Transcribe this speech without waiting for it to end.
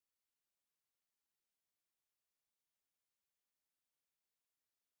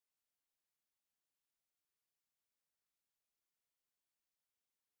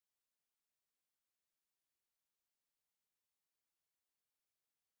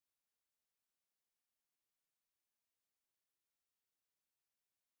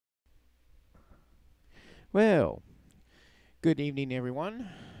Well, good evening, everyone.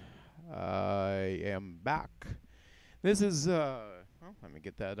 I am back. This is, well, let me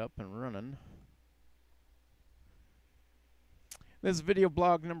get that up and running. This is video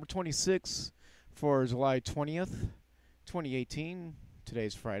blog number 26 for July 20th, 2018.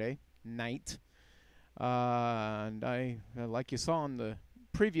 Today's Friday night. And like you saw on the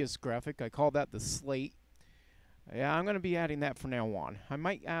previous graphic, I call that the slate. Yeah, I'm going to be adding that from now on. I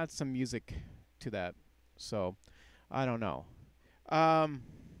might add some music to that, so I don't know.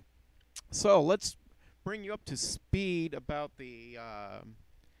 So let's bring you up to speed about the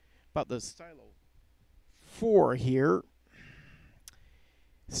Stylo 4 here.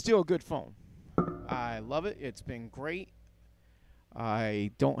 Still a good phone. I love it. It's been great.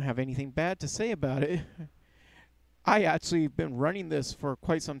 I don't have anything bad to say about it. I actually been running this for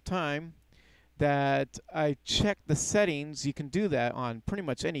quite some time. That I checked the settings. You can do that on pretty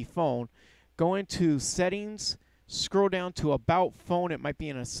much any phone. Go into settings, scroll down to about phone. It might be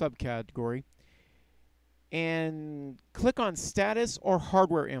in a subcategory. And click on status or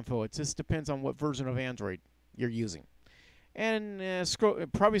hardware info. It just depends on what version of Android you're using. And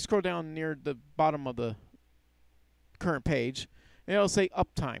probably scroll down near the bottom of the current page. And it'll say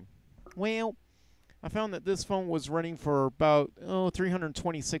uptime. Well, I found that this phone was running for about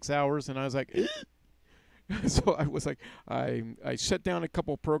 326 hours, and I was like, so I was like, I shut down a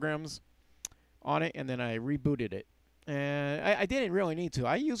couple programs on it, and then I rebooted it. And I didn't really need to.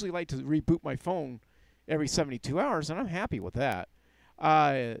 I usually like to reboot my phone every 72 hours, and I'm happy with that.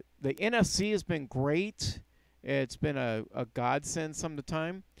 The NFC has been great. It's been a godsend some of the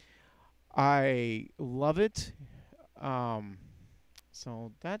time. I love it.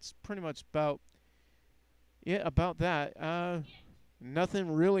 So that's pretty much about that.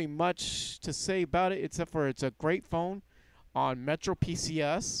 Nothing really much to say about it except for it's a great phone on Metro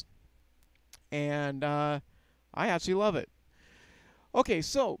PCS, and I actually love it. Okay,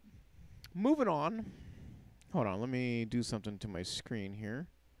 so moving on. Hold on, let me do something to my screen here.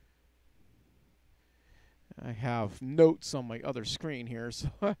 I have notes on my other screen here, so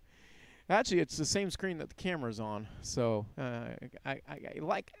actually it's the same screen that the camera's on. So I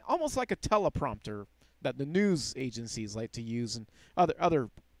like almost like a teleprompter that the news agencies like to use, and other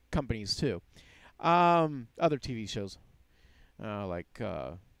companies too, other TV shows like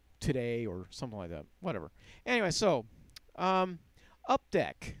Today or something like that. Whatever. Anyway, so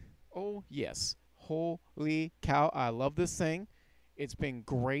Updeck. Oh yes, holy cow! I love this thing. It's been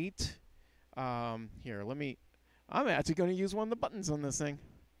great. Here, I'm actually going to use one of the buttons on this thing.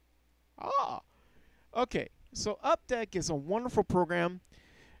 Okay. So Updeck is a wonderful program.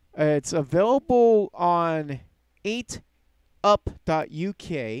 It's available on 8up.uk.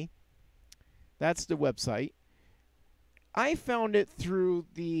 That's the website. I found it through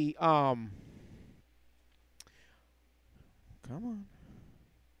the come on.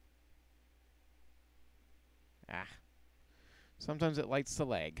 Sometimes it likes to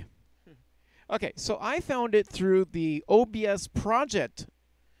lag. Okay, so I found it through the OBS project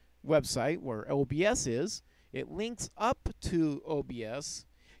website where OBS is. It links up to OBS.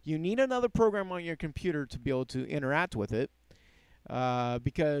 You need another program on your computer to be able to interact with it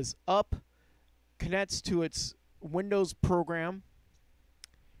because Up connects to its Windows program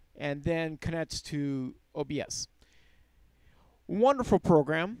and then connects to OBS. Wonderful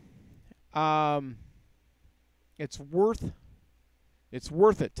program. It's worth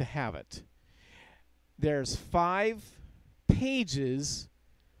it to have it. There's 5 pages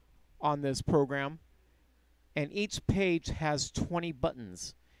on this program, and each page has 20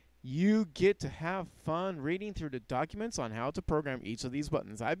 buttons. You get to have fun reading through the documents on how to program each of these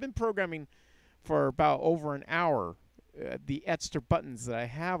buttons. I've been programming for about over an hour the extra buttons that I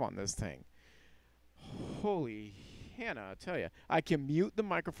have on this thing. Holy Hannah, I tell you. I can mute the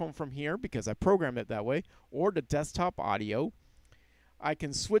microphone from here because I programmed it that way, or the desktop audio. I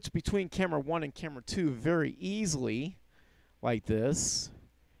can switch between camera 1 and camera 2 very easily, like this.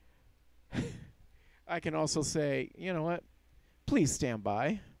 I can also say, you know what, please stand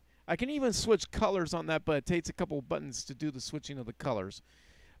by. I can even switch colors on that, but it takes a couple of buttons to do the switching of the colors.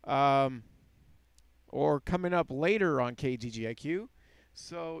 Or coming up later on KGGIQ.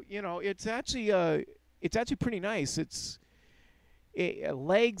 So, you know, it's actually pretty nice. It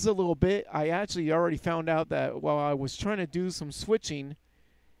lags a little bit. I actually already found out that while I was trying to do some switching,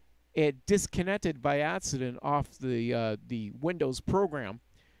 it disconnected by accident off the Windows program,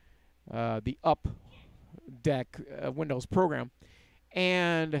 the Updeck Windows program,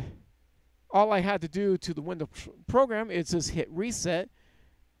 and all I had to do to the Windows program is just hit reset,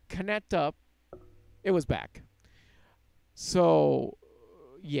 connect up. It was back. So,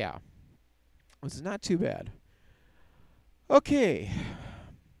 yeah. This is not too bad. Okay,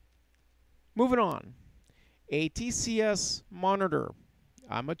 moving on. ATCS monitor.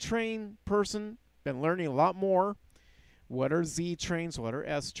 I'm a train person, been learning a lot more. What are Z trains, what are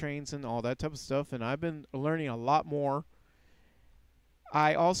S trains, and all that type of stuff, and I've been learning a lot more.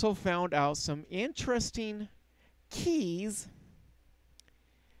 I also found out some interesting keys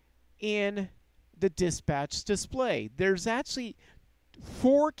in the dispatch display. There's actually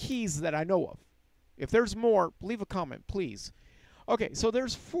 4 keys that I know of. If there's more, leave a comment, please. Okay, so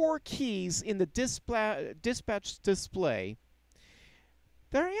there's 4 keys in the dispatch display.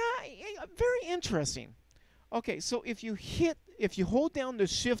 They're very interesting. Okay, so if you hold down the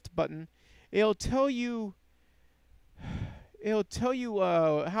shift button, it'll tell you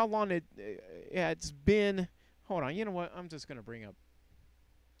how long it's been. Hold on, you know what? I'm just gonna bring up.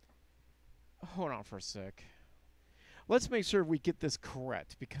 Hold on for a sec. Let's make sure we get this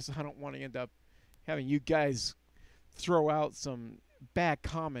correct, because I don't want to end up having you guys throw out some bad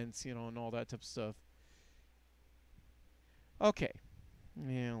comments, you know, and all that type of stuff. Okay.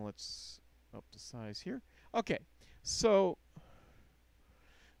 Yeah, let's up the size here. Okay. So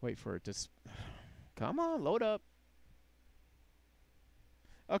wait for it to come on, load up.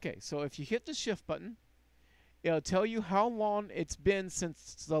 Okay, so if you hit the shift button, it'll tell you how long it's been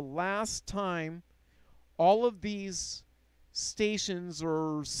since the last time all of these stations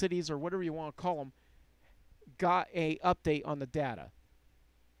or cities or whatever you want to call them got a update on the data,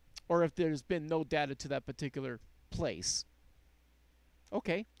 or if there's been no data to that particular place.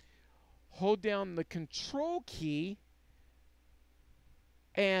 Okay, hold down the control key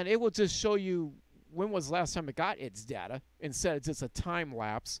and it will just show you when was the last time it got its data. Instead of just a time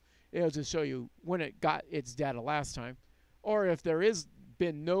lapse, it'll just show you when it got its data last time, or if there is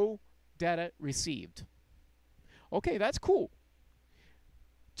been no data received. Okay, that's cool.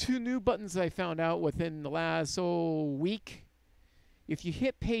 2 new buttons I found out within the last week. If you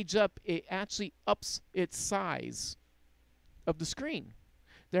hit page up, it actually ups its size of the screen.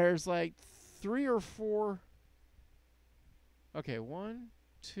 There's like 3 or 4. Okay, 1,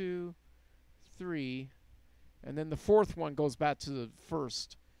 2, 3, and then the 4th one goes back to the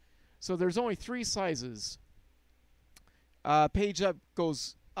first. So there's only 3 sizes. Page up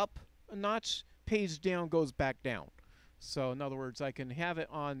goes up a notch, page down goes back down. So in other words, I can have it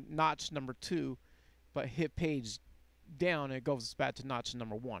on notch number 2, but hit page down and it goes back to notch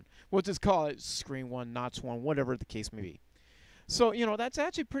number 1. We'll just call it screen 1, notch 1, whatever the case may be. So, you know, that's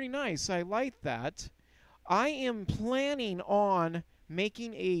actually pretty nice. I like that. I am planning on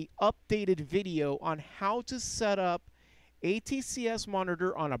making a updated video on how to set up ATCS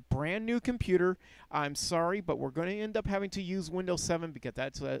monitor on a brand new computer. I'm sorry, but we're going to end up having to use Windows 7 because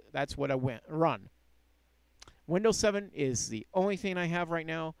that's what I run. Windows 7 is the only thing I have right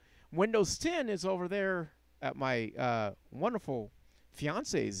now. Windows 10 is over there at my wonderful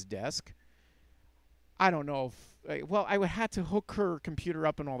fiance's desk. I don't know if, well, I would have to hook her computer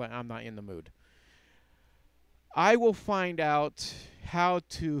up and all that. I'm not in the mood. I will find out how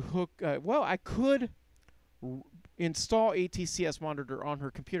to hook, well, I could install ATCS monitor on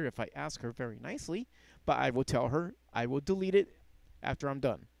her computer if I ask her very nicely, but I will tell her I will delete it after I'm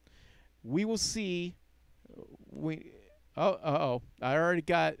done. We will see. I already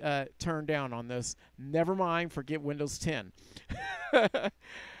got turned down on this. Never mind, forget Windows 10.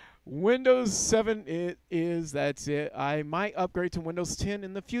 Windows 7 it is, that's it. I might upgrade to Windows 10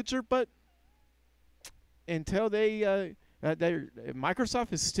 in the future, but until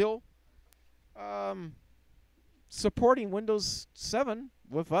Microsoft is still supporting Windows 7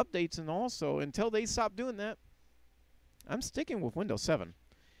 with updates and all, so until they stop doing that, I'm sticking with Windows 7.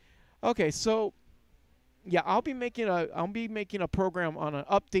 Okay, so yeah, I'll be making a program on an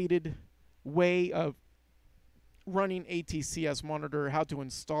updated way of running ATCS monitor, how to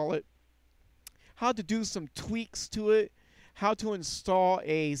install it, how to do some tweaks to it, how to install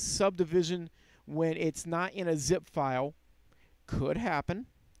a subdivision when it's not in a zip file, could happen,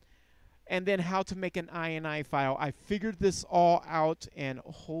 and then how to make an INI file. I figured this all out, and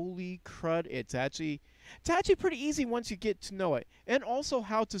holy crud, it's actually pretty easy once you get to know it, and also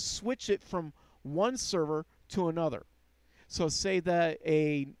how to switch it from one server to another. So say that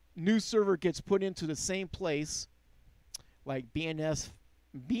a new server gets put into the same place, like BNSF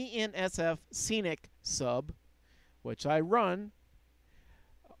Scenic sub, which I run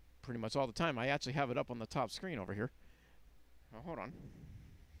pretty much all the time. I actually have it up on the top screen over here. Oh, hold on.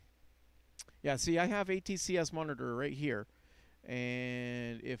 Yeah, see, I have ATCS monitor right here,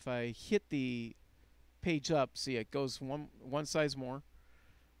 and if I hit the page up, see, it goes one size more,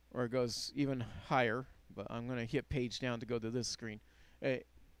 or it goes even higher, but I'm going to hit page down to go to this screen.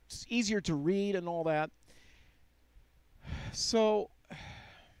 it's easier to read and all that. So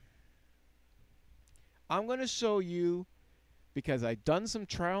I'm going to show you, because I've done some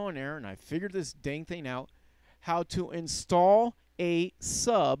trial and error and I figured this dang thing out, how to install a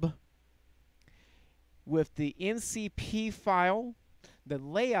sub with the NCP file, the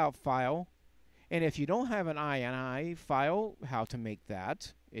layout file, and if you don't have an INI file, how to make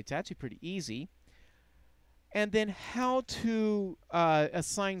that. It's actually pretty easy. And then how to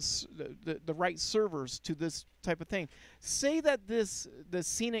assign the right servers to this type of thing. Say that the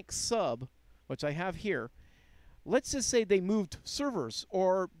Scenic sub, which I have here, let's just say they moved servers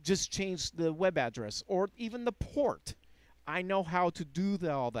or just changed the web address or even the port. I know how to do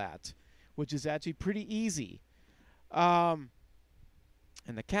all that, which is actually pretty easy. And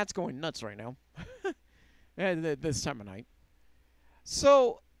the cat's going nuts right now this time of night.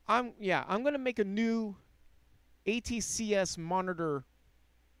 So I'm going to make a new ATCS monitor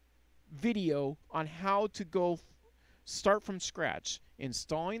video on how to go start from scratch,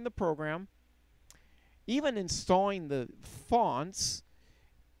 installing the program, even installing the fonts,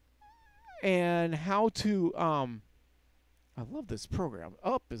 and how to I love this program.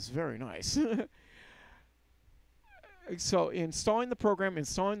 Up is very nice. So installing the program,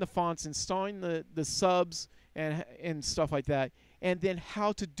 installing the fonts, installing the subs and stuff like that, and then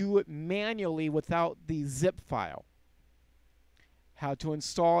how to do it manually without the zip file. How to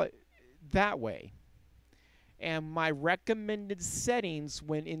install it that way. And my recommended settings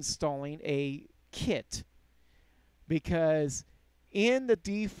when installing a kit. Because in the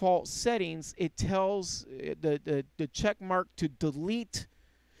default settings, it tells the check mark to delete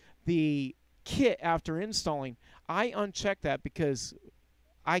the kit after installing. I uncheck that because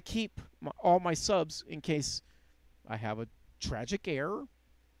I keep all my subs in case I have a tragic error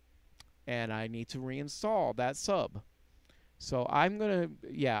and I need to reinstall that sub. So I'm gonna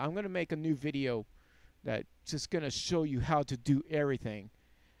make a new video that's just gonna show you how to do everything.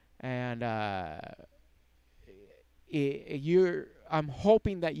 And I'm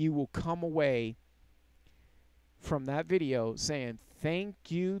hoping that you will come away from that video saying, thank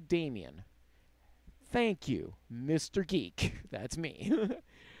you, Damian. Thank you, Mr. Geek, that's me,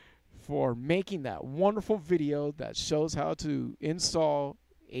 for making that wonderful video that shows how to install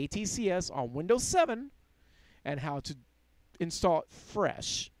ATCS on Windows 7 and how to install it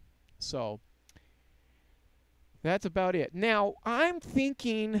fresh. So that's about it. Now, I'm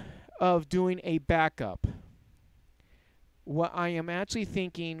thinking of doing a backup. What I am actually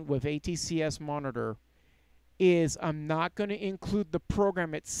thinking with ATCS Monitor is I'm not going to include the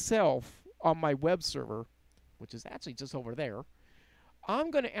program itself on my web server, which is actually just over there.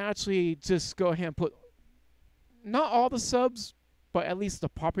 I'm going to actually just go ahead and put not all the subs, but at least the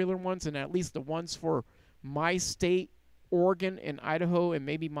popular ones and at least the ones for my state, Oregon and Idaho and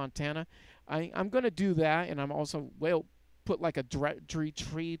maybe Montana. I'm going to do that, and I'm also put like a directory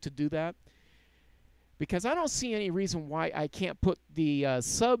tree to do that, because I don't see any reason why I can't put the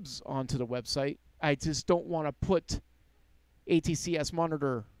subs onto the website. I just don't want to put ATCS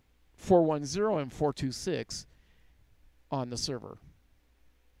Monitor 410 and 426 on the server.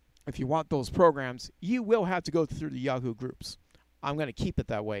 If you want those programs, you will have to go through the Yahoo groups. I'm going to keep it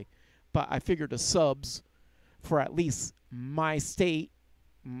that way, but I figured the subs for at least my state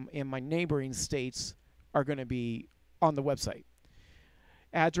and my neighboring states are going to be on the website.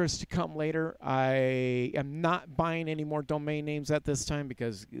 Address to come later. I am not buying any more domain names at this time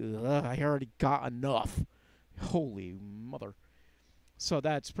because I already got enough. Holy mother. So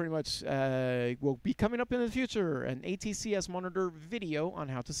that's pretty much will be coming up in the future, an ATCS Monitor video on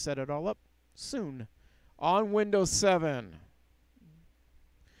how to set it all up soon on Windows 7.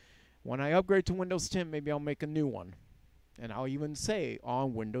 When I upgrade to Windows 10, maybe I'll make a new one. And I'll even say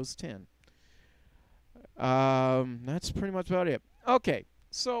on Windows 10. That's pretty much about it. Okay,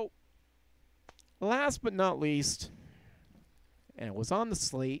 so last but not least, and it was on the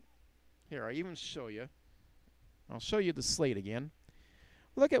slate. Here, I even show you. I'll show you the slate again.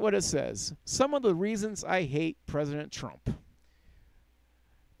 Look at what it says. Some of the reasons I hate President Trump.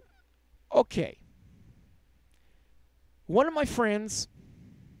 Okay. One of my friends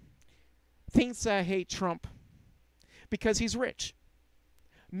thinks I hate Trump because he's rich.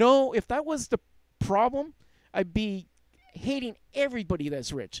 No, if that was the problem, I'd be hating everybody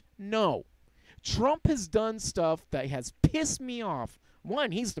that's rich. No. Trump has done stuff that has pissed me off.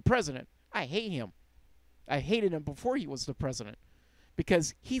 One, he's the president. I hate him. I hated him before he was the president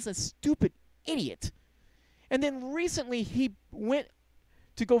because he's a stupid idiot. And then recently he went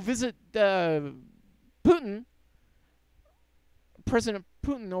to go visit Putin, President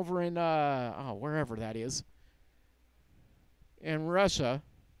Putin over in, wherever that is, in Russia.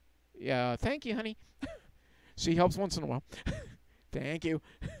 Yeah, thank you, honey. She helps once in a while. Thank you.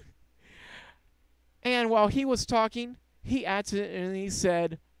 And while he was talking, he accidentally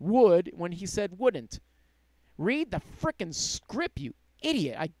said would when he said wouldn't. Read the frickin' script, you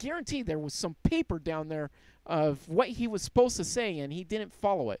idiot. I guarantee there was some paper down there of what he was supposed to say, and he didn't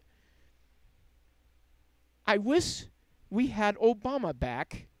follow it. I wish we had Obama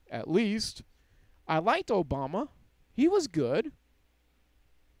back, at least. I liked Obama. He was good.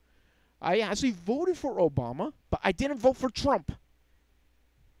 I actually voted for Obama, but I didn't vote for Trump.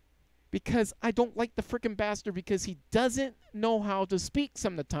 Because I don't like the frickin' bastard because he doesn't know how to speak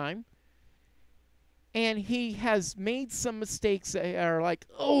some of the time. And he has made some mistakes that are like,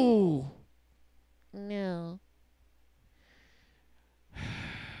 oh, no.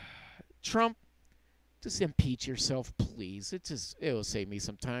 Trump, just impeach yourself, please. It'll save me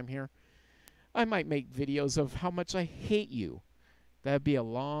some time here. I might make videos of how much I hate you. That'd be a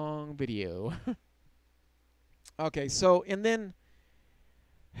long video. Okay, so, and then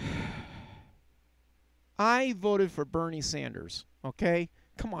I voted for Bernie Sanders, okay?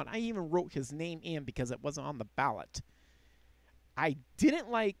 Come on, I even wrote his name in because it wasn't on the ballot. I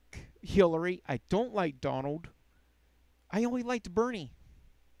didn't like Hillary. I don't like Donald. I only liked Bernie.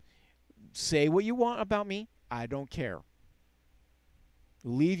 Say what you want about me. I don't care.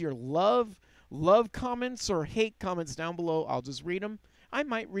 Leave your love comments or hate comments down below. I'll just read them. I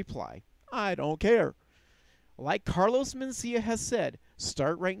might reply. I don't care. Like Carlos Mencia has said,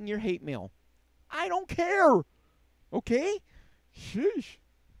 start writing your hate mail. I don't care. Okay? Sheesh.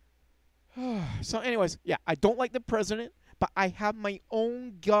 So anyways, yeah, I don't like the president, but I have my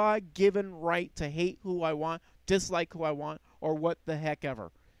own God-given right to hate who I want, dislike who I want, or what the heck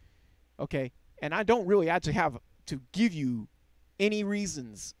ever. Okay? And I don't really actually have to give you any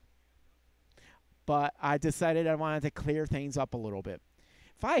reasons. But I decided I wanted to clear things up a little bit.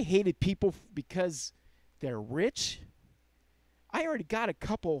 If I hated people because they're rich, I already got a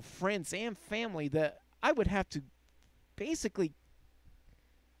couple of friends and family that I would have to basically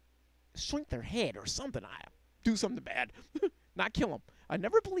shrink their head or something. I do something bad. Not kill them. I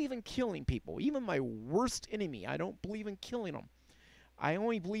never believe in killing people. Even my worst enemy, I don't believe in killing them. I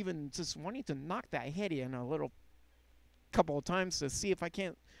only believe in just wanting to knock that head in a little couple of times to see if I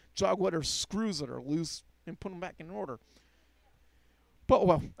can't jog what screws that are loose and put them back in order. But,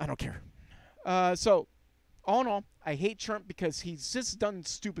 well, I don't care. So, all in all, I hate Trump because he's just done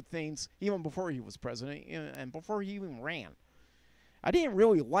stupid things even before he was president and before he even ran. I didn't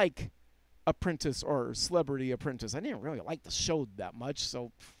really like Apprentice or Celebrity Apprentice. I didn't really like the show that much,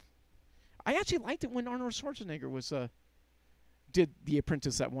 so I actually liked it when Arnold Schwarzenegger was did The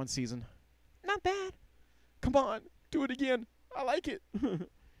Apprentice that one season. Not bad. Come on, do it again. I like it.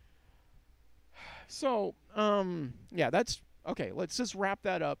 So, yeah, that's okay. Let's just wrap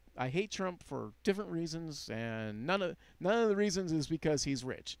that up. I hate Trump for different reasons, and none of the reasons is because he's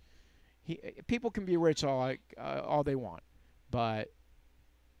rich. People can be rich all they want, but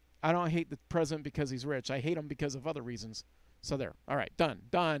I don't hate the president because he's rich. I hate him because of other reasons. So there. All right,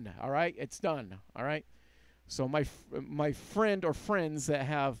 done. All right, it's done. All right. So my friend or friends that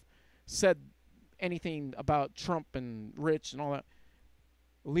have said anything about Trump and rich and all that,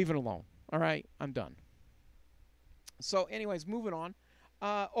 leave it alone. All right, I'm done. So, anyways, moving on.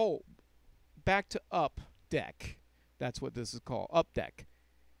 Back to Up Deck. That's what this is called, Up Deck.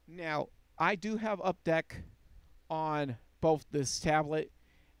 Now, I do have Up Deck on both this tablet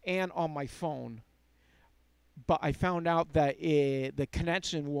and on my phone, but I found out that the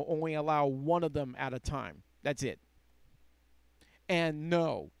connection will only allow one of them at a time. That's it. And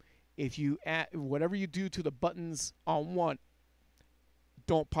no, if you add whatever you do to the buttons on one,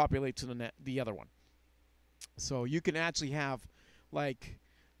 don't populate to the other one. So you can actually have, like,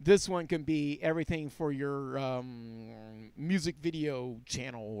 this one can be everything for your music video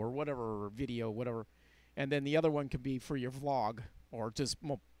channel or whatever, video, whatever. And then the other one can be for your vlog or just,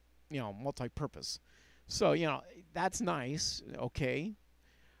 multi-purpose. So, that's nice. Okay.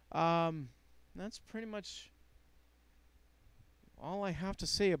 That's pretty much all I have to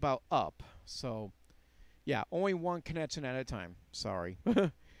say about Up. So, yeah, only one connection at a time. Sorry.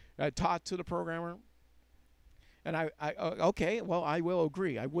 I talked to the programmer. And okay, well, I will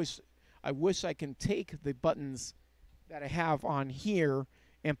agree. I wish I can take the buttons that I have on here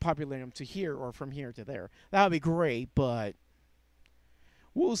and populate them to here or from here to there. That would be great, but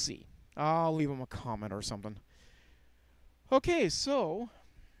we'll see. I'll leave them a comment or something. Okay, so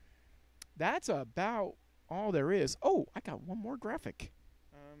that's about all there is. Oh, I got one more graphic.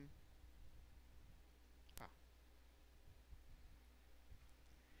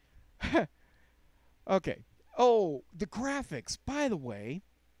 Okay. Oh, the graphics, by the way,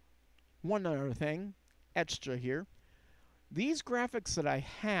 one other thing, extra here. These graphics that I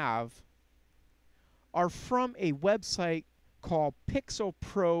have are from a website called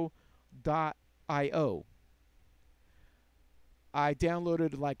pixelpro.io. I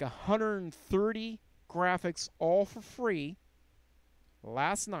downloaded like 130 graphics all for free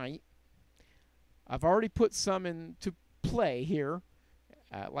last night. I've already put some into play here,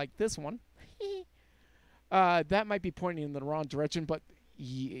 like this one. That might be pointing in the wrong direction, but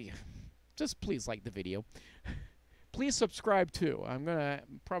yeah, just please like the video. Please subscribe too. I'm going to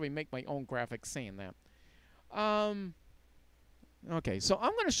probably make my own graphics saying that. Okay, so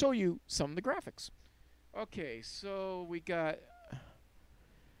I'm going to show you some of the graphics. Okay, so we got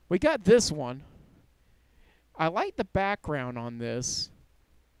this one. I like the background on this.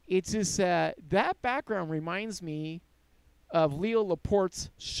 It's just that background reminds me of Leo Laporte's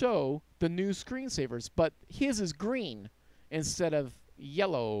show, The New Screensavers, but his is green instead of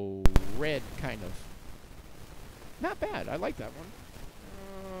yellow, red kind of. Not bad. I like that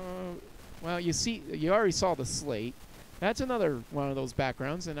one. Well, you already saw the slate. That's another one of those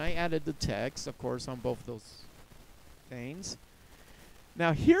backgrounds, and I added the text, of course, on both those things.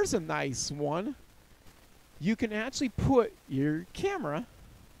 Now, here's a nice one. You can actually put your camera.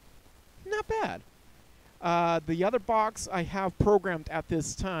 Not bad. The other box I have programmed at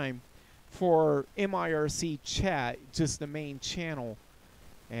this time for MIRC chat, just the main channel,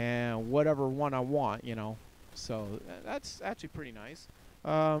 and whatever one I want, you know. So that's actually pretty nice.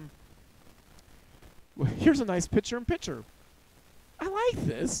 Here's a nice picture-in-picture. I like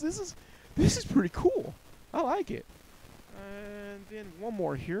this. This is pretty cool. I like it. And then one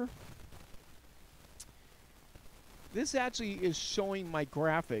more here. This actually is showing my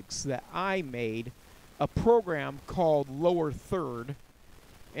graphics that I made, a program called Lower Third,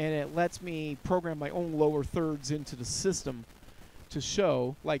 and it lets me program my own lower thirds into the system to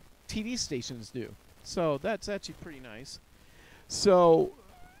show like TV stations do. So that's actually pretty nice. So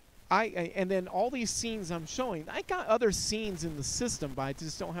and then all these scenes I'm showing, I got other scenes in the system, but I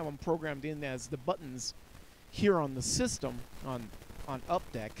just don't have them programmed in as the buttons here on the system on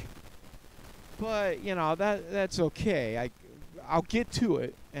Updeck. But you know, that's okay. I'll get to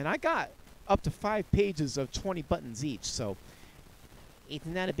it, and I got up to 5 pages of 20 buttons each, so it's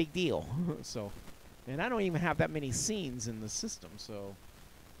not a big deal. So, and I don't even have that many scenes in the system, so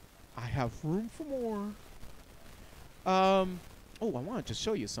I have room for more. Oh, I wanted to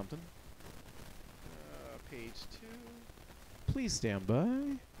show you something. Page 2. Please stand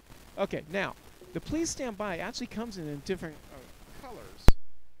by. Okay, now the please stand by actually comes in different colors.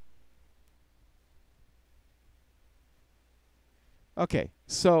 Okay,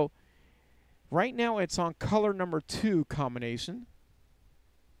 so right now it's on color number 2 combination.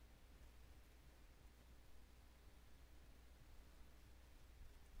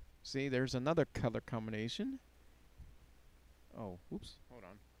 See, there's another color combination. Oh, oops, hold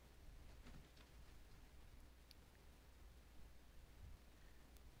on.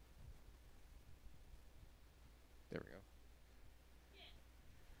 There we go.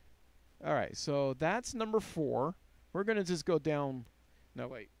 All right, so that's number 4. We're going to just go down. No,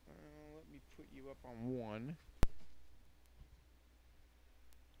 wait. Let me put you up on 1.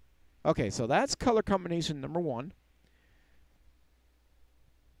 Okay, so that's color combination number 1.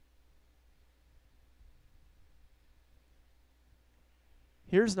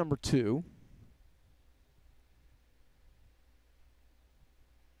 Here's number 2.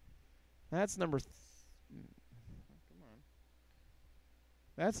 That's number come on.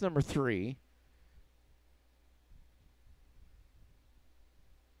 That's number 3.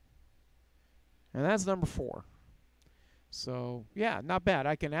 And that's number 4. So, yeah, not bad.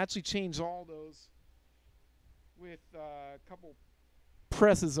 I can actually change all those with a couple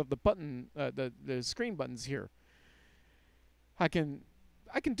presses of the button, the screen buttons here. I can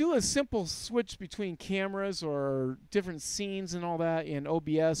do a simple switch between cameras or different scenes and all that in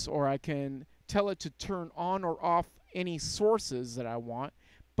OBS, or I can tell it to turn on or off any sources that I want.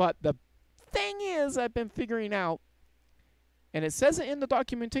 But the thing is, I've been figuring out, and it says it in the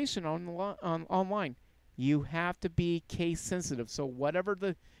documentation online, you have to be case sensitive. So whatever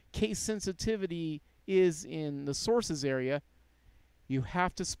the case sensitivity is in the sources area, you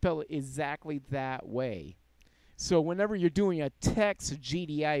have to spell it exactly that way. So whenever you're doing a text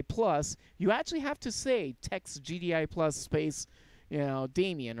GDI plus, you actually have to say text GDI plus space, you know,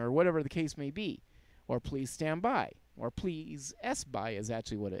 Damian, or whatever the case may be, or please stand by, or please S by is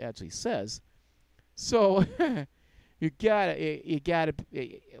actually what it actually says. So you gotta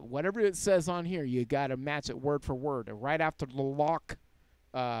whatever it says on here, you gotta match it word for word right after the lock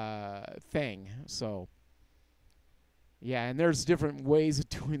thing. So yeah, and there's different ways of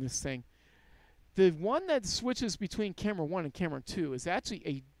doing this thing. The one that switches between camera 1 and camera 2 is actually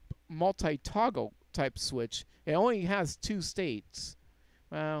a multi-toggle type switch. It only has 2 states.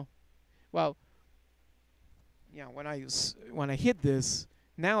 Well, yeah. When I hit this,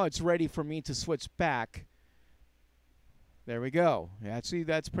 now it's ready for me to switch back. There we go. Actually,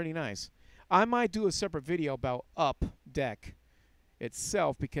 that's pretty nice. I might do a separate video about Up Deck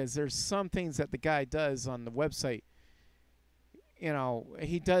itself, because there's some things that the guy does on the website. You know,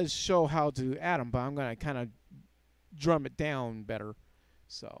 he does show how to add them, but I'm going to kind of drum it down better.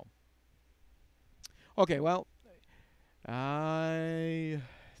 So, okay, well, I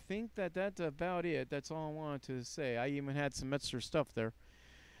think that's about it. That's all I wanted to say. I even had some extra stuff there.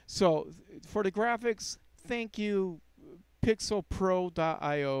 So, for the graphics, thank you,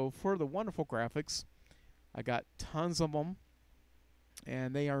 pixelpro.io, for the wonderful graphics. I got tons of them,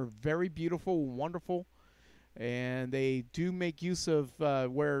 and they are very beautiful, wonderful. And they do make use of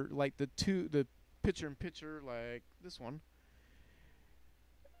where, like, the picture-in-picture, like this one,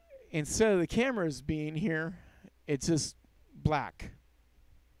 instead of the cameras being here, it's just black.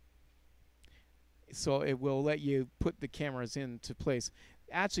 So it will let you put the cameras into place.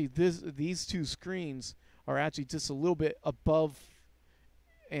 Actually, these 2 screens are actually just a little bit above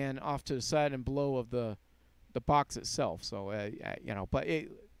and off to the side and below of the box itself. So you know, but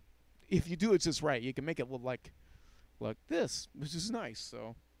if you do it just right, you can make it look like this, which is nice.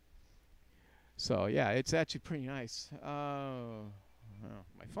 So yeah, it's actually pretty nice. My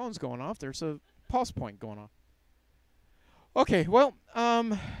phone's going off. There's a pulse point going on. Okay, well,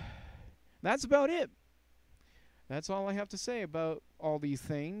 that's about it. That's all I have to say about all these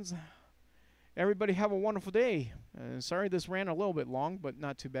things. Everybody have a wonderful day. Sorry this ran a little bit long, but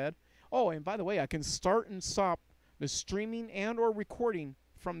not too bad. Oh, and by the way, I can start and stop the streaming and or recording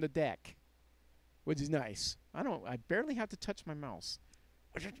from the deck, which is nice. I barely have to touch my mouse,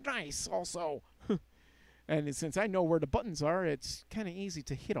 which is nice also. And since I know where the buttons are, it's kind of easy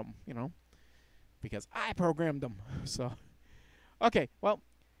to hit them, you know, because I programmed them. So, okay, well,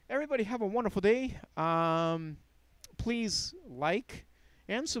 everybody have a wonderful day. Please like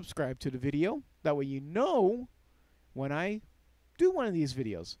and subscribe to the video. That way you know when I do one of these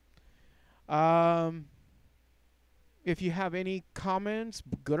videos. If you have any comments,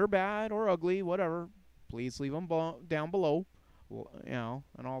 good or bad or ugly, whatever, please leave them down below, you know,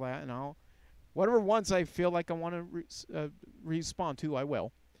 and all that. And whatever ones I feel like I want to respond to, I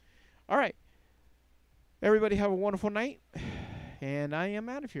will. All right. Everybody have a wonderful night. And I am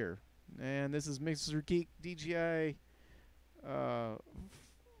out of here. And this is Mr. Geek DJI. Hold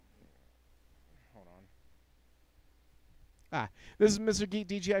on. This is Mr. Geek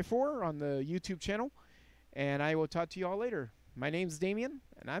DJI 4 on the YouTube channel. And I will talk to you all later. My name's Damian,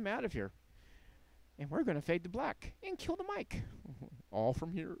 and I'm out of here. And we're going to fade to black and kill the mic. All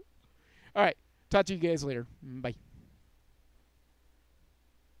from here. All right. Talk to you guys later. Bye.